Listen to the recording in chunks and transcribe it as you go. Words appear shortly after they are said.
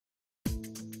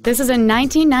This is a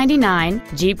 1999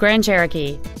 Jeep Grand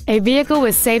Cherokee, a vehicle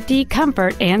with safety,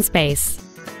 comfort, and space.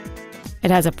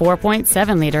 It has a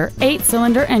 4.7-liter,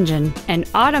 8-cylinder engine, an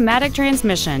automatic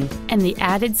transmission, and the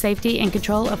added safety and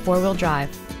control of four-wheel drive.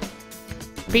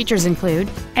 Features include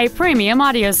a premium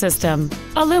audio system,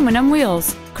 aluminum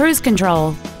wheels, cruise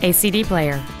control, a CD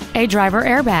player, a driver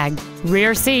airbag,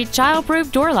 rear seat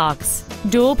child-proof door locks,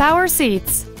 dual power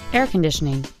seats, air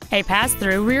conditioning, a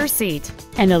pass-through rear seat,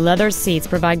 and the leather seats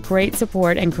provide great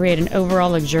support and create an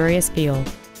overall luxurious feel.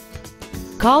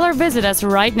 Call or visit us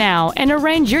right now and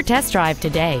arrange your test drive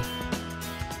today.